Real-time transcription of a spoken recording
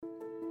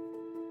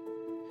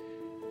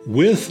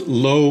With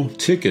low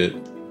ticket,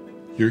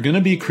 you're going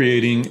to be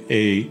creating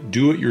a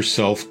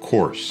do-it-yourself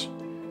course.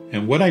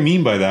 And what I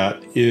mean by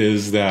that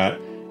is that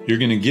you're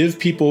going to give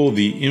people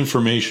the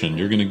information,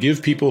 you're going to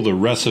give people the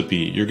recipe,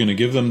 you're going to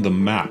give them the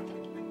map.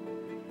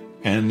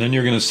 And then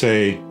you're going to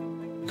say,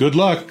 good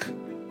luck,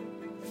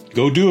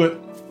 go do it,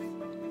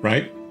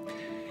 right?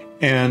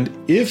 And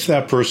if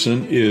that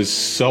person is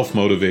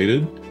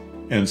self-motivated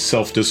and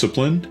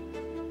self-disciplined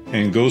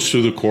and goes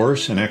through the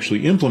course and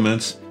actually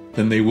implements,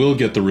 then they will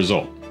get the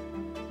result.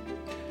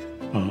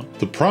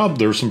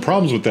 There are some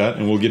problems with that,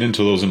 and we'll get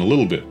into those in a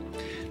little bit.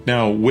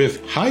 Now,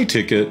 with high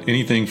ticket,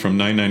 anything from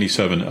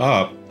 $9.97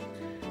 up,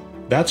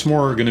 that's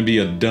more going to be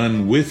a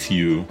done with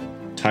you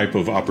type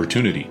of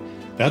opportunity.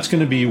 That's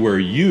going to be where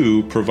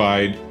you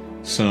provide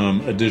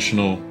some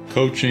additional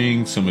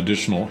coaching, some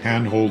additional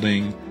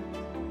hand-holding.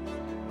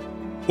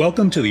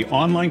 Welcome to the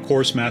Online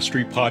Course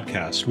Mastery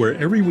Podcast, where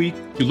every week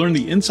you learn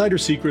the insider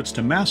secrets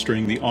to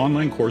mastering the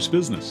online course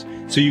business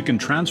so you can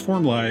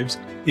transform lives,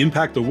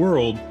 impact the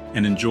world,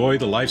 and enjoy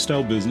the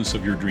lifestyle business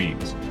of your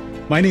dreams.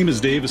 My name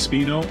is Dave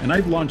Espino, and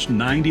I've launched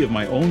 90 of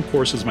my own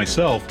courses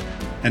myself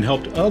and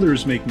helped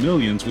others make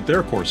millions with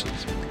their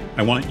courses.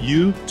 I want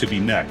you to be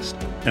next.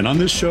 And on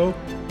this show,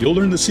 you'll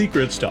learn the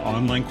secrets to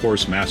online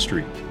course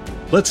mastery.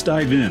 Let's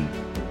dive in.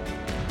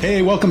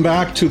 Hey, welcome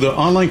back to the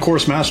Online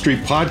Course Mastery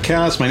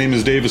Podcast. My name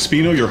is Dave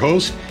Espino, your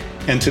host.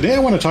 And today I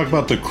want to talk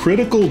about the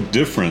critical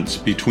difference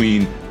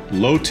between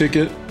low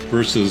ticket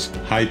versus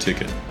high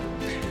ticket.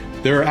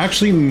 There are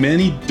actually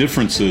many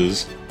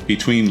differences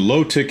between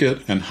low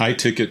ticket and high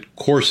ticket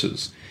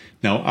courses.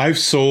 Now, I've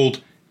sold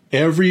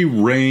every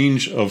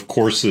range of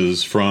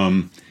courses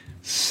from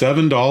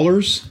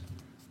 $7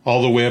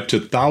 all the way up to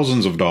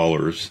thousands of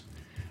dollars.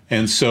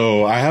 And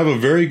so I have a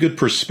very good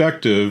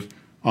perspective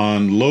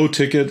on low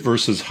ticket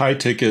versus high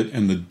ticket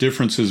and the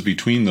differences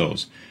between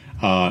those.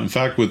 In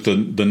fact, with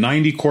the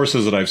 90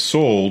 courses that I've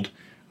sold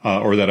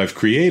or that I've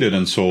created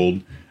and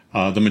sold,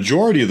 the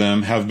majority of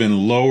them have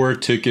been lower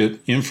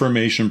ticket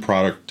information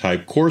product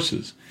type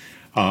courses.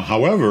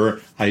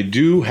 However, I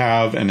do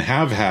have and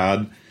have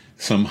had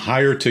some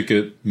higher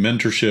ticket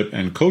mentorship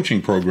and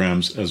coaching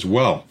programs as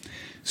well.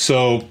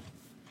 So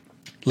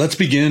let's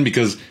begin,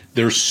 because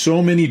there's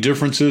so many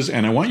differences,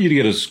 and I want you to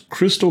get a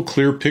crystal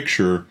clear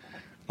picture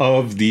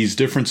of these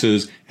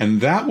differences, and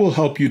that will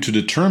help you to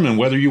determine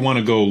whether you want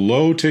to go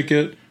low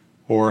ticket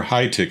or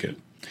high ticket.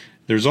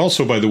 There's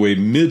also, by the way,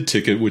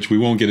 mid-ticket, which we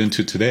won't get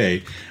into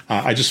today.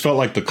 I just felt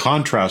like the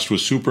contrast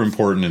was super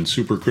important and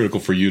super critical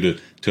for you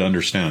to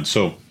understand.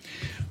 So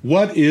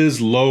what is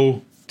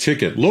low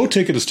ticket? Low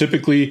ticket is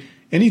typically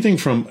anything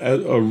from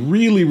a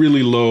really,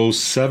 really low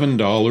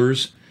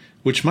 $7,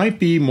 which might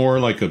be more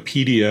like a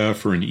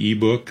PDF or an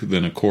ebook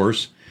than a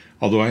course,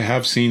 although I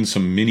have seen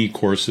some mini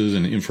courses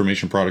and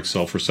information products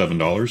sell for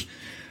 $7.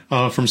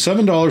 From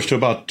 $7 to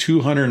about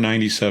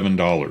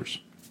 $297.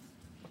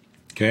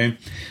 Okay?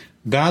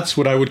 That's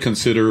what I would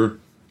consider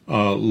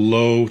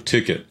low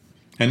ticket.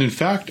 And in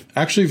fact,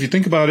 actually, if you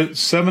think about it,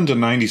 $7 to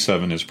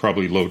 $97 is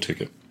probably low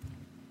ticket,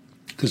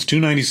 because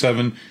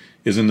 $297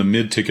 is in the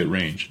mid-ticket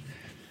range.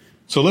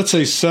 So let's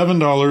say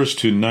 $7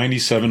 to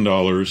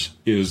 $97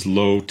 is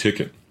low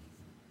ticket,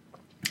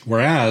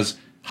 whereas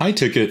high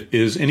ticket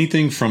is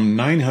anything from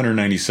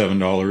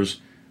 $997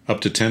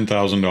 up to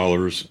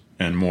 $10,000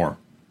 and more.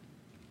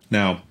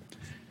 Now,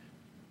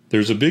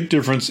 there's a big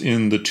difference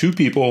in the two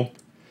people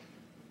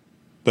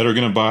that are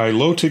going to buy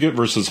low ticket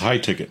versus high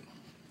ticket.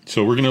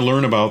 So we're going to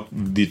learn about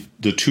the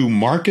two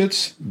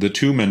markets, the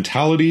two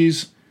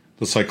mentalities,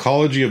 the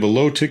psychology of a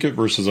low ticket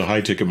versus a high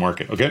ticket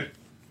market, okay?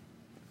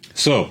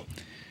 So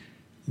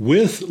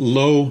with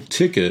low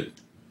ticket,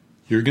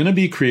 you're going to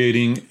be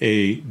creating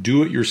a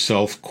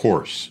do-it-yourself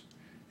course.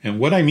 And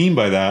what I mean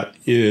by that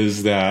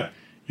is that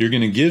you're going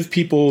to give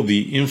people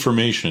the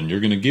information, you're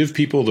going to give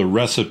people the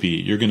recipe,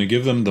 you're going to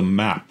give them the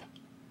map.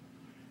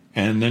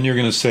 And then you're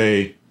going to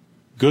say,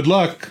 good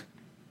luck,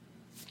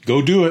 go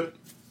do it,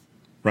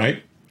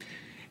 right?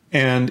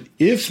 And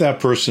if that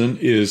person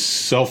is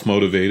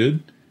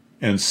self-motivated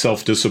and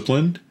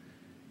self-disciplined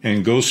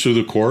and goes through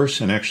the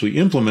course and actually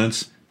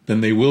implements,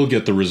 then they will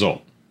get the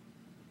result.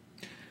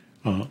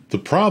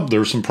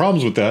 There are some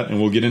problems with that,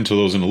 and we'll get into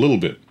those in a little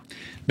bit.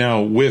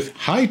 Now, with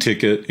high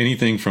ticket,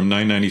 anything from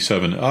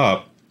 $9.97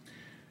 up,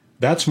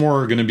 that's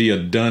more going to be a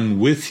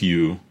done with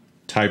you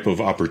type of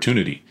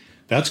opportunity.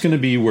 That's going to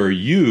be where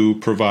you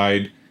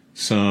provide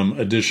some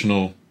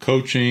additional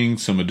coaching,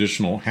 some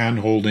additional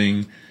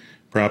hand-holding,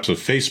 perhaps a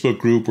Facebook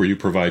group where you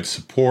provide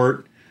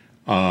support,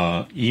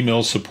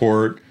 email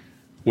support,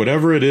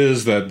 whatever it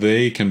is that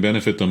they can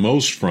benefit the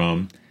most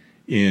from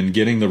in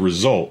getting the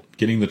result,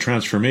 getting the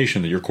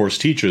transformation that your course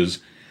teaches.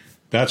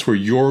 That's where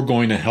you're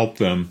going to help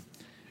them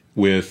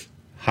with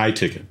high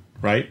ticket,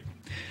 right?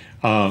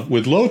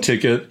 With low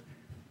ticket,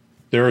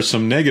 there are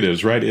some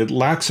negatives, right? It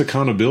lacks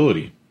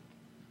accountability.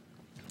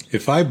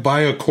 If I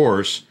buy a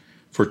course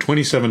for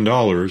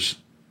 $27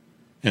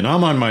 and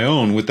I'm on my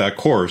own with that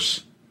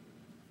course,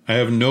 I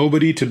have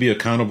nobody to be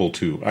accountable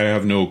to. I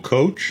have no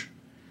coach.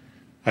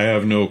 I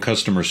have no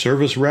customer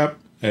service rep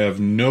I have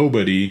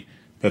nobody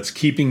that's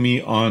keeping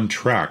me on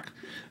track.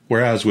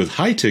 Whereas with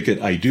high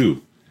ticket, I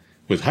do.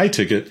 With high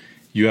ticket,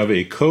 you have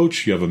a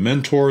coach, you have a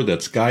mentor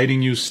that's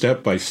guiding you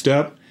step by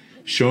step,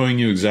 showing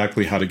you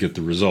exactly how to get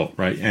the result,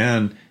 right?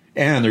 And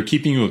they're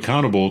keeping you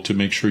accountable to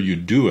make sure you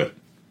do it,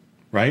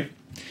 right?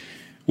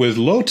 With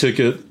low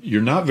ticket,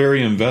 you're not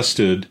very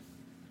invested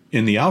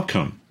in the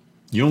outcome.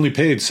 You only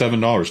paid $7,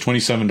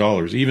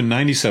 $27, even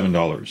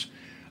 $97.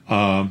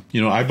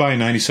 I buy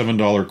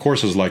 $97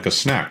 courses like a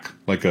snack,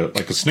 like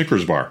a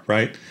Snickers bar,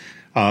 right?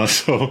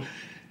 So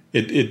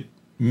it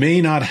may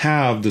not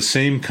have the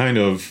same kind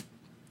of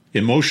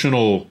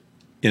emotional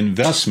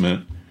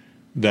investment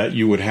that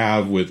you would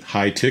have with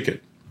high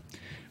ticket.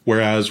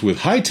 Whereas with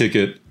high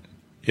ticket,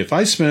 if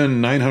I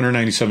spend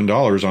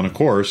 $997 on a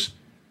course,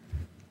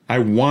 I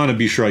want to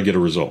be sure I get a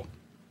result.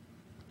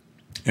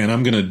 And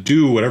I'm going to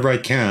do whatever I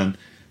can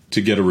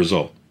to get a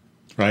result,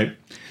 right?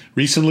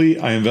 Recently,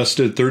 I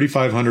invested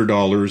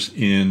 $3,500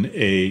 in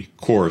a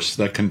course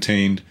that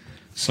contained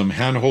some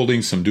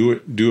hand-holding, some do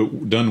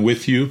it done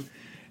with you,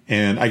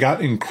 and I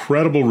got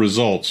incredible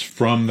results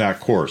from that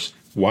course.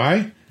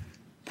 Why?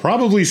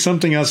 Probably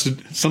something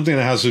that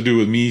has to do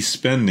with me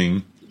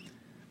spending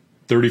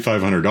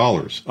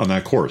 $3,500 on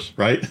that course,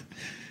 right?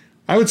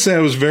 I would say I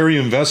was very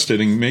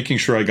invested in making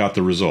sure I got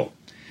the result.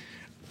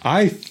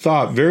 I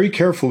thought very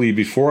carefully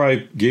before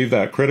I gave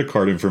that credit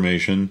card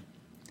information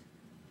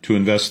to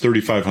invest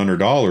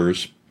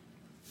 $3,500.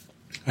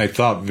 I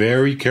thought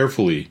very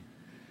carefully,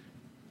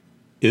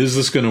 is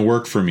this going to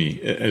work for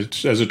me?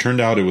 As it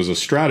turned out, it was a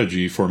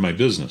strategy for my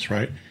business,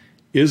 right?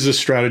 Is this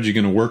strategy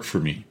going to work for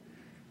me?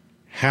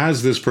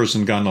 Has this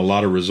person gotten a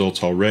lot of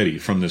results already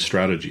from this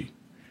strategy?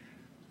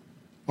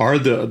 Are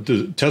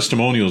the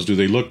testimonials, do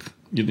they look,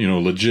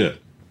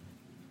 legit?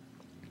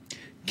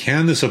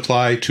 Can this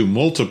apply to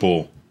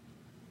multiple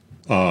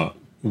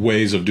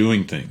ways of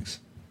doing things?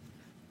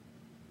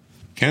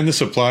 Can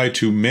this apply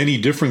to many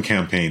different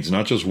campaigns,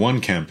 not just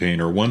one campaign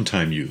or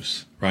one-time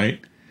use, right?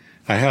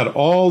 I had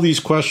all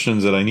these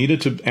questions that I needed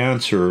to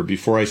answer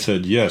before I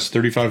said, yes,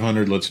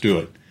 $3,500, let's do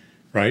it,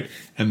 right?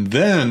 And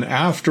then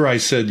after I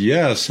said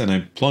yes and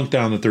I plunked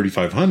down the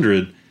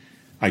 $3,500,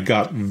 I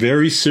got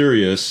very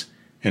serious,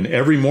 and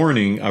every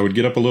morning I would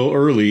get up a little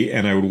early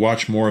and I would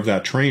watch more of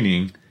that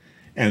training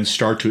and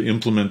start to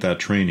implement that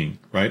training,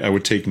 right? I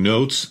would take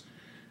notes,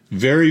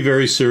 very,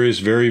 very serious,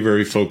 very,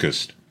 very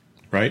focused,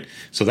 right?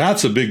 So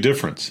that's a big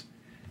difference.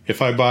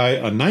 If I buy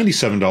a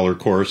 $97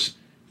 course,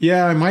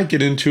 yeah, I might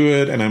get into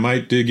it and I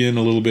might dig in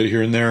a little bit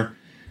here and there,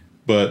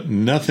 but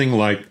nothing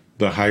like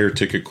the higher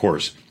ticket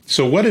course.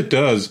 So what it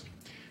does,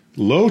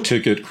 low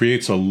ticket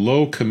creates a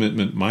low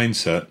commitment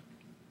mindset.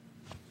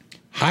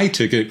 High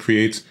ticket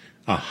creates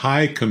a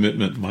high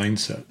commitment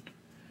mindset.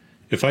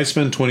 If I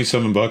spend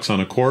 $27 on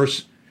a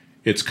course,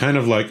 it's kind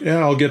of like, yeah,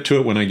 I'll get to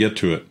it when I get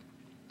to it.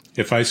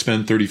 If I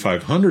spend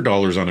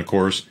 $3,500 on a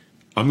course,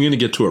 I'm going to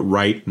get to it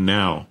right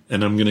now,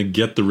 and I'm going to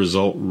get the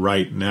result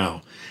right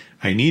now.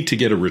 I need to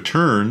get a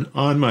return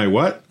on my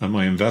what? On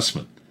my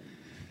investment.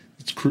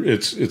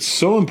 It's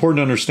so important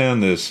to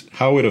understand this,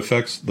 how it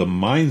affects the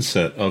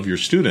mindset of your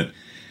student.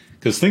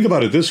 Because think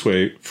about it this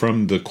way,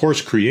 from the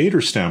course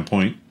creator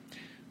standpoint,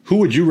 who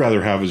would you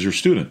rather have as your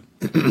student?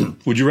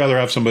 Would you rather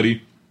have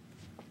somebody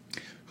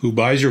who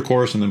buys your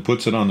course and then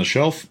puts it on the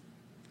shelf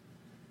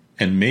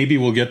and maybe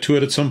will get to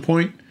it at some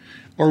point?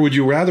 Or would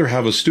you rather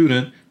have a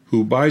student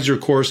who buys your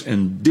course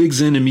and digs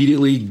in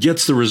immediately,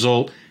 gets the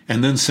result,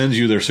 and then sends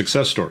you their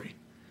success story?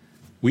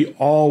 We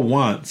all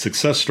want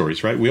success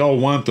stories, right? We all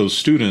want those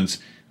students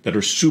that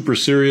are super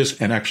serious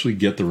and actually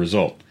get the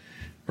result,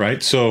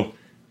 right? So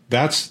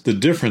that's the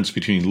difference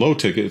between low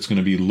ticket. It's going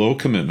to be low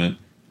commitment.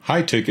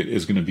 High ticket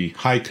is going to be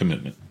high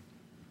commitment.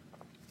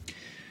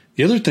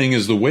 The other thing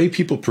is the way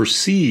people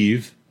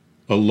perceive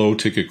a low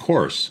ticket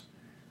course.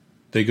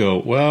 They go,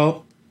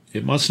 well,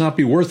 it must not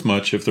be worth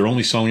much if they're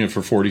only selling it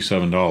for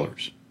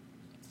 $47.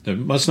 It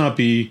must not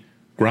be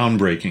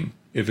groundbreaking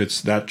if it's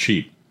that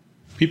cheap.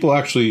 People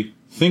actually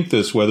think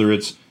this, whether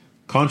it's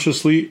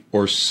consciously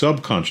or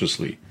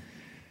subconsciously.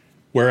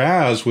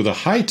 Whereas with a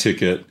high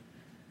ticket,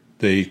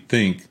 they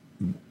think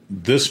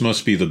this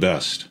must be the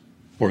best,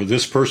 or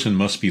this person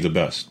must be the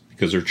best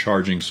because they're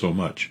charging so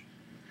much.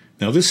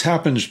 Now, this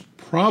happens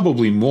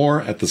probably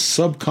more at the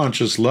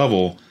subconscious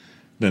level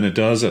than it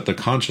does at the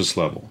conscious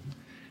level.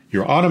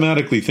 You're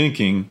automatically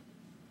thinking,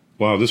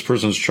 wow, this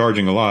person's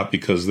charging a lot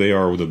because they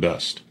are the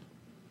best,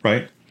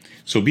 right?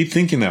 So be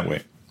thinking that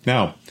way.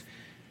 Now,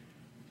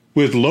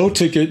 with low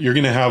ticket, you're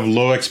going to have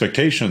low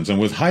expectations. And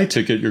with high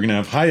ticket, you're going to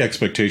have high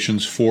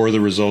expectations for the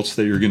results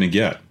that you're going to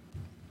get.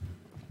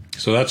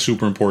 So that's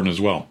super important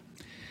as well.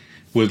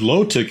 With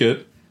low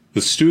ticket,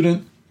 the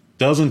student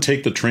doesn't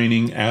take the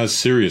training as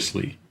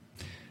seriously.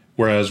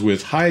 Whereas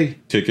with high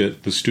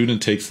ticket, the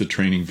student takes the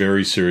training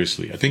very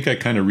seriously. I think I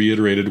kind of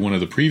reiterated one of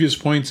the previous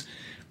points,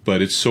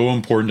 but it's so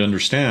important to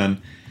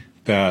understand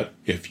that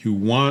if you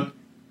want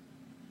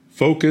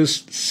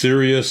focused,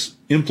 serious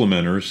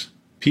implementers,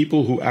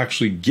 people who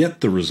actually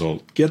get the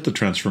result, get the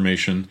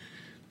transformation,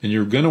 then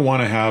you're going to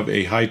want to have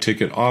a high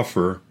ticket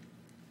offer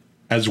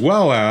as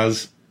well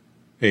as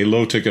a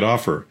low ticket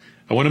offer.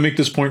 I want to make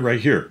this point right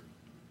here.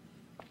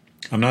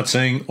 I'm not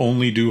saying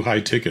only do high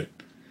ticket.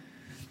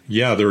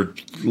 Yeah, there are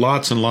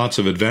lots and lots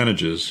of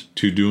advantages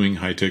to doing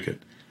high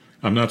ticket.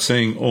 I'm not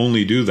saying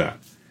only do that.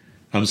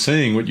 I'm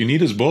saying what you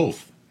need is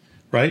both,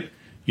 right?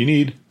 You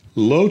need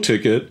low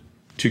ticket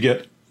to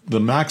get the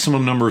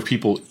maximum number of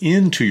people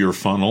into your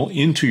funnel,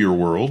 into your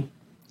world,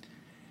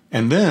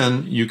 and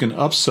then you can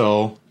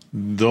upsell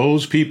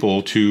those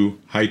people to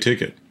high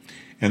ticket.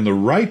 And the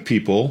right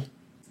people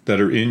that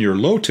are in your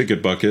low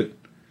ticket bucket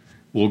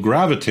will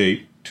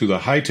gravitate to the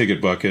high ticket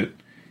bucket,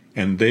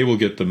 and they will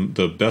get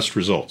the best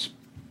results.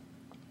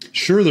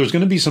 Sure, there's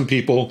going to be some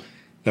people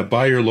that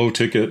buy your low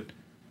ticket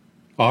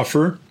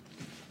offer.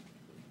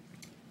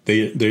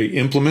 They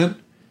implement.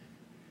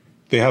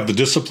 They have the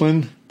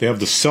discipline. They have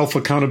the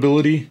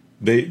self-accountability.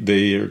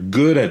 They are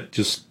good at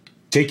just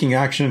taking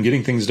action and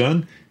getting things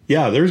done.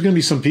 Yeah, there's going to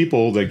be some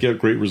people that get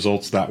great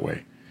results that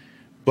way.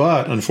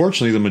 But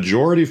unfortunately, the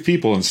majority of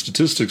people, and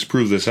statistics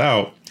prove this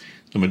out,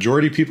 the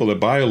majority of people that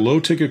buy a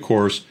low-ticket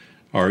course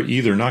are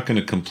either not going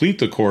to complete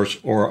the course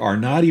or are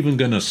not even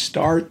going to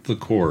start the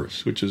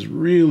course, which is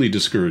really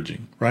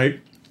discouraging, right?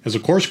 As a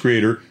course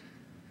creator,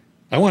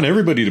 I want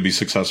everybody to be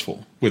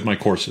successful with my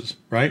courses,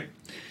 right?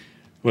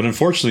 But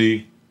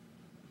unfortunately,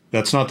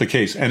 that's not the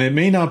case. And it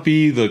may not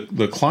be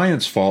the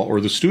client's fault or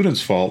the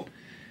student's fault.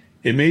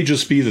 It may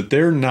just be that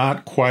they're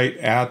not quite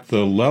at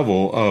the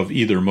level of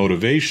either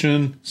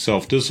motivation,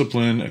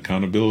 self-discipline,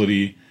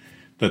 accountability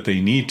that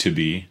they need to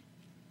be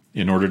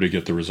in order to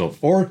get the result.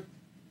 Or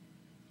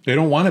they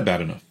don't want it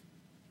bad enough.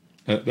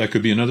 That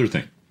could be another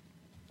thing.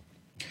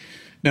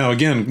 Now,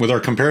 again, with our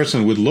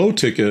comparison with low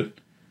ticket,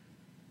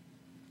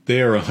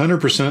 they are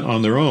 100%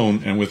 on their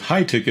own. And with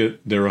high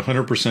ticket, they're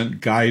 100%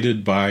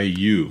 guided by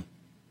you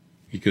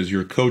because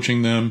you're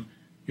coaching them,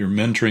 you're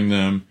mentoring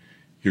them,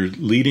 you're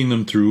leading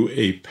them through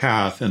a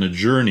path and a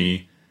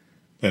journey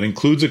that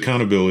includes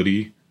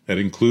accountability, that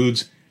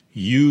includes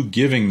you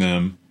giving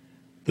them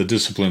the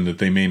discipline that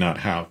they may not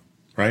have,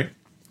 right?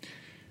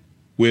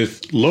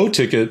 With low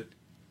ticket,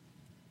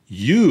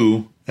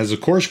 you as a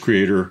course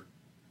creator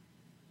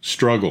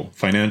struggle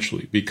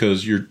financially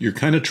because you're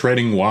kind of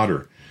treading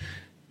water.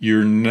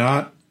 You're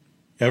not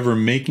ever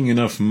making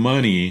enough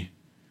money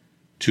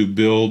to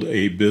build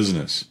a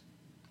business.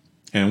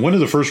 And one of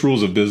the first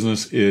rules of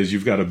business is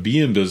you've got to be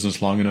in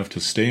business long enough to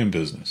stay in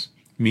business,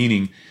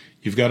 meaning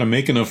you've got to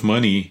make enough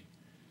money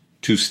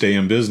to stay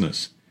in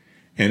business.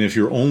 And if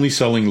you're only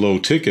selling low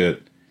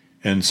ticket,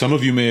 and some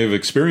of you may have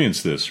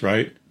experienced this,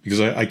 right?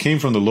 Because I came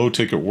from the low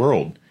ticket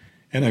world,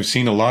 and I've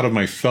seen a lot of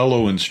my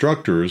fellow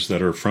instructors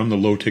that are from the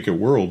low ticket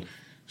world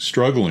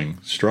struggling.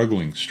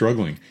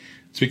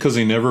 It's because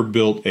they never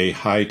built a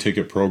high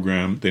ticket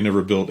program. They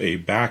never built a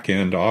back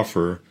end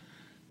offer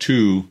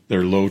to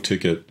their low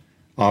ticket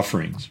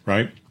offerings,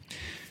 right?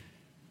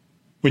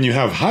 When you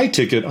have high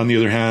ticket, on the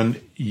other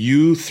hand,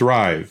 you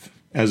thrive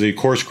as a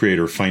course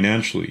creator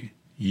financially.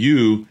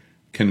 You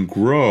can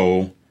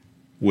grow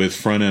with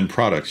front end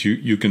products.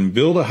 You can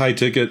build a high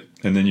ticket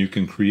and then you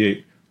can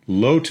create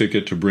low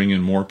ticket to bring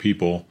in more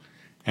people.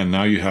 And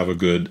now you have a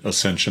good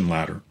ascension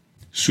ladder.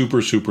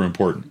 Super, super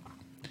important.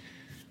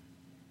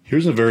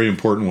 Here's a very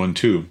important one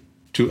too.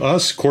 To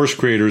us course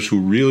creators who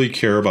really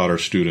care about our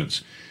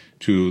students,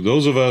 to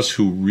those of us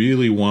who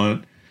really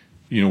want,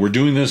 we're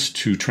doing this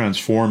to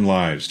transform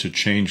lives, to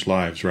change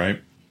lives,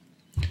 right?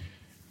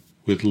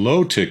 With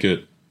low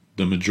ticket,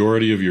 the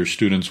majority of your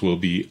students will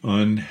be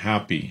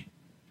unhappy,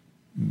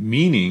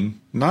 meaning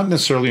not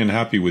necessarily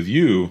unhappy with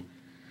you,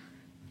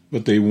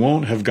 but they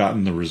won't have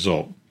gotten the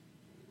result.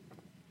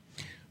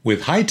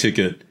 With high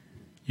ticket,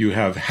 you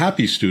have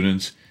happy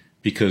students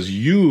because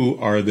you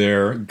are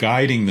there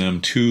guiding them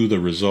to the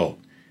result.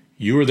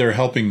 You are there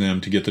helping them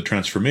to get the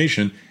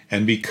transformation,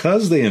 and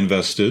because they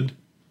invested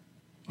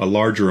a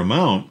larger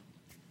amount,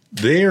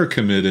 they are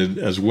committed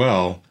as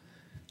well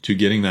to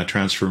getting that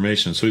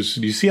transformation. So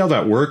you see how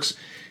that works?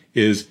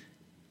 Is,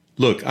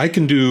 look, I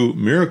can do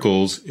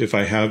miracles if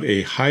I have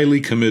a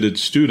highly committed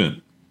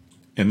student,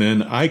 and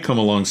then I come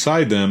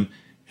alongside them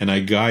and I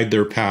guide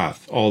their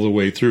path all the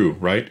way through,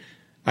 right?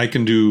 I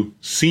can do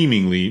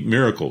seemingly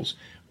miracles.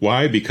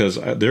 Why? Because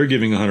they're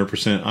giving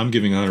 100%, I'm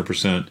giving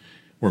 100%,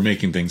 we're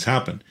making things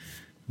happen.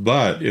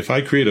 But if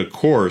I create a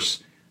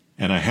course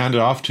and I hand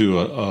it off to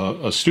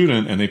a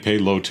student and they pay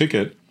low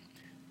ticket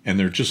and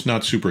they're just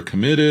not super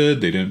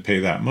committed, they didn't pay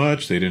that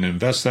much, they didn't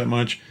invest that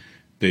much,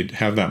 they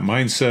have that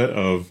mindset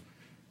of,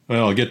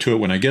 well, I'll get to it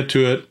when I get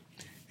to it,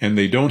 and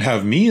they don't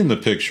have me in the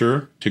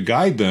picture to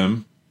guide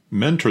them,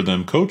 mentor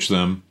them, coach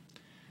them,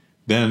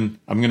 then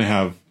I'm going to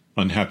have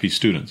unhappy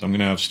students. I'm going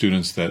to have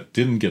students that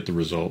didn't get the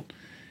result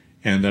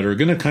and that are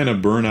going to kind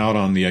of burn out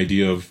on the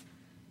idea of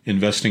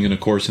investing in a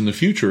course in the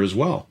future as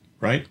well,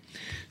 right?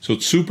 So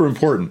it's super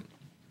important.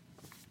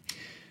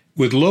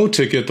 With low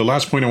ticket, the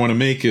last point I want to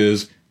make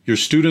is your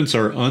students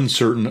are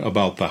uncertain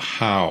about the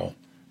how,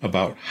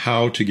 about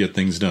how to get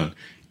things done.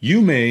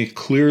 You may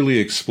clearly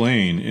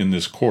explain in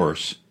this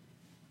course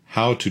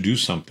how to do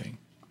something,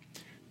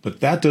 But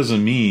that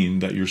doesn't mean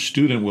that your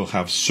student will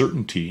have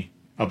certainty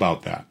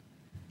about that.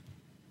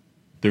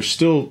 There's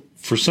still,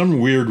 for some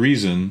weird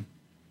reason,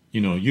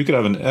 you could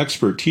have an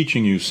expert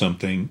teaching you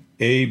something,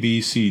 A,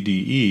 B, C,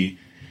 D, E,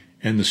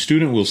 and the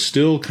student will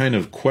still kind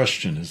of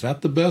question, is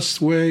that the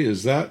best way?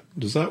 Does that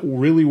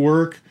really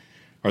work?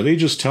 Are they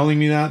just telling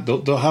me that?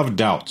 They'll have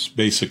doubts,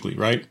 basically,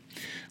 right?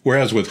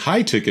 Whereas with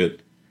high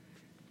ticket,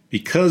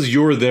 because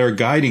you're there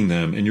guiding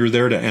them and you're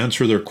there to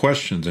answer their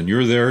questions and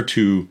you're there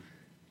to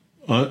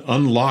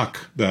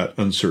unlock that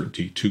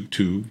uncertainty,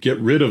 to get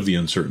rid of the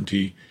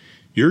uncertainty,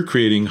 you're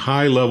creating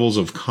high levels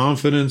of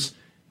confidence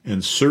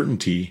and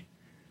certainty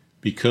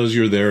because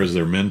you're there as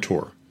their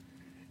mentor.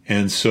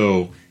 And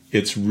so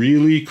it's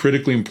really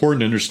critically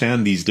important to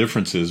understand these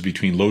differences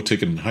between low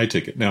ticket and high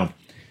ticket. Now,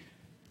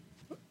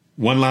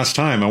 one last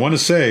time, I want to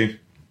say,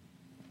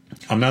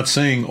 I'm not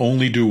saying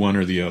only do one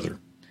or the other.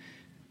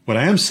 What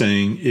I am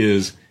saying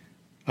is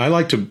I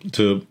like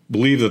to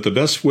believe that the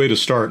best way to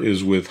start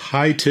is with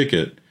high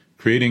ticket,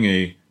 creating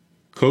a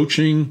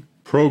coaching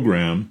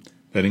program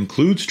that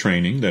includes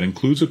training, that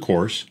includes a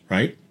course,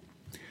 right?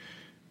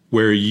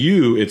 Where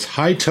it's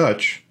high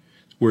touch,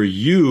 where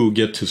you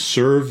get to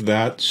serve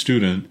that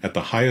student at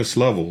the highest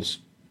levels,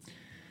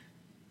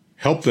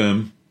 help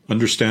them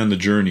understand the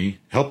journey,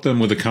 help them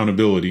with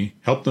accountability,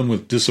 help them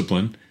with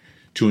discipline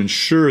to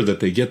ensure that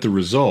they get the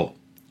result.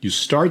 You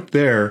start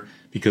there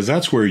because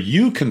that's where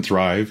you can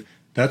thrive.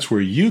 That's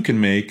where you can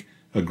make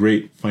a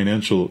great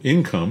financial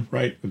income,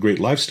 right? A great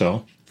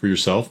lifestyle for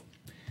yourself.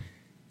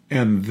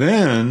 And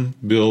then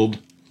build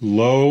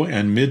low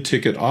and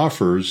mid-ticket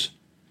offers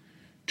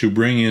to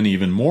bring in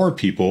even more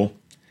people.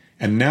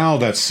 And now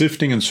that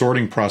sifting and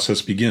sorting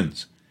process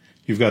begins.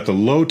 You've got the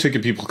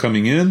low-ticket people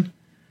coming in,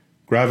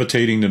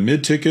 gravitating to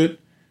mid-ticket,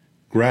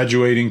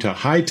 graduating to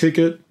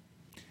high-ticket,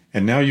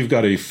 and now you've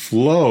got a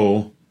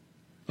flow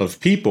of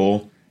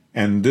people,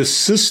 and this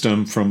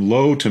system from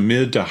low to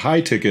mid to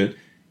high-ticket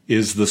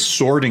is the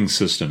sorting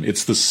system.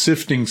 It's the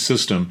sifting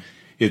system.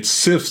 It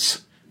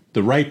sifts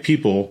the right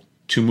people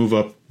to move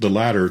up the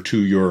ladder to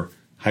your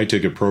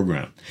high-ticket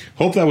program.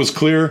 Hope that was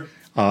clear,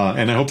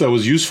 and I hope that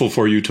was useful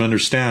for you to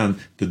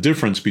understand the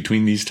difference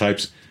between these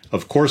types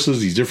of courses,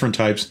 these different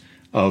types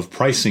of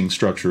pricing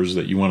structures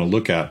that you want to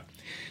look at.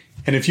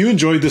 And if you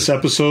enjoyed this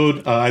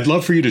episode, I'd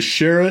love for you to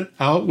share it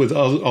out with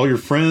all your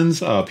friends,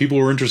 people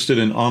who are interested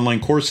in online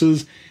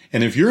courses.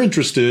 And if you're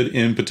interested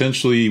in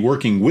potentially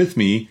working with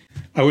me,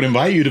 I would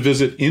invite you to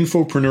visit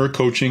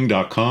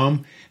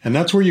infopreneurcoaching.com. And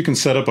that's where you can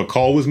set up a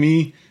call with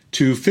me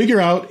to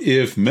figure out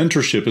if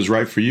mentorship is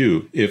right for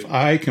you, if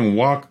I can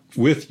walk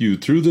with you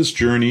through this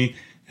journey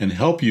and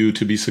help you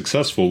to be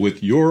successful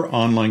with your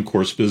online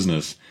course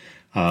business.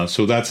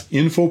 So that's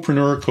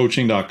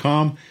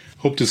infopreneurcoaching.com.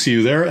 Hope to see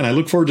you there, and I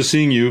look forward to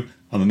seeing you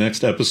on the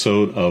next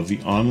episode of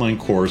the Online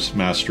Course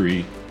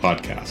Mastery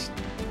Podcast.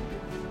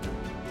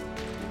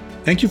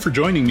 Thank you for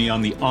joining me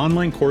on the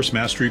Online Course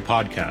Mastery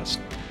Podcast.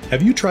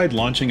 Have you tried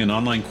launching an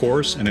online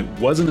course and it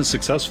wasn't as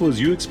successful as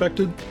you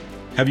expected?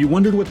 Have you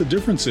wondered what the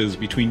difference is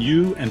between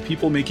you and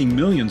people making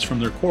millions from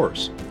their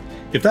course?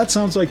 If that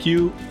sounds like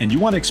you and you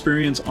want to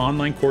experience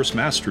online course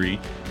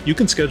mastery, you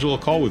can schedule a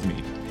call with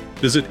me.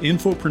 Visit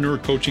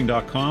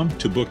infopreneurcoaching.com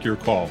to book your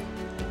call.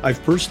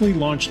 I've personally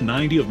launched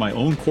 90 of my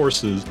own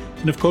courses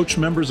and have coached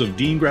members of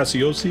Dean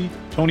Graziosi,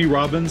 Tony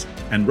Robbins,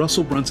 and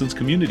Russell Brunson's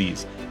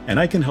communities, and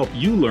I can help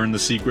you learn the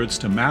secrets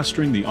to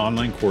mastering the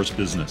online course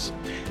business.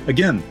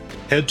 Again,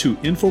 head to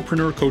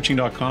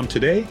infopreneurcoaching.com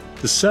today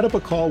to set up a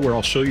call where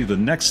I'll show you the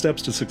next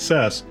steps to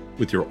success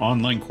with your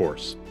online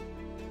course.